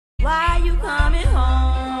Why you coming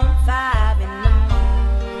home 5 in the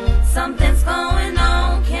morning? Something's going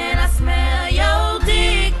on, can I smell your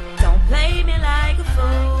dick? Don't play me like a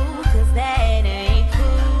fool, cause that ain't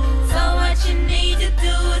cool. So what you need to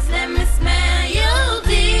do is let me smell your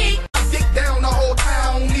dick. Dick down the whole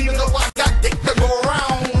town, even though I got dick to go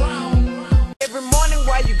around. Every morning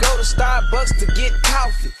while you go to Starbucks to get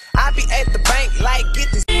coffee, I be at the bank like,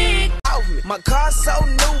 get this dick off me. My car's so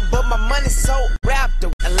new, but my money's so wrapped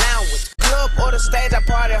up. Allowance, club or the stage, I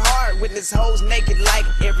party hard. Witness hoes naked like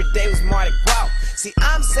every day was Mardi Gras. See,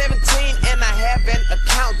 I'm 17 and I have an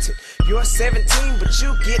accountant. You're 17, but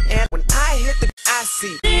you get an. When I hit the, I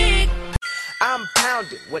see dick. I'm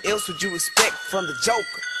pounded. What else would you expect from the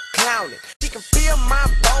Joker? Clowning. She can feel my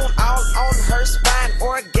bone all on her spine.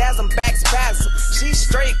 Orgasm, back spasm. She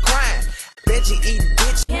straight crying. Bet you eat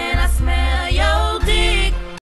bitch. Can I smell your dick?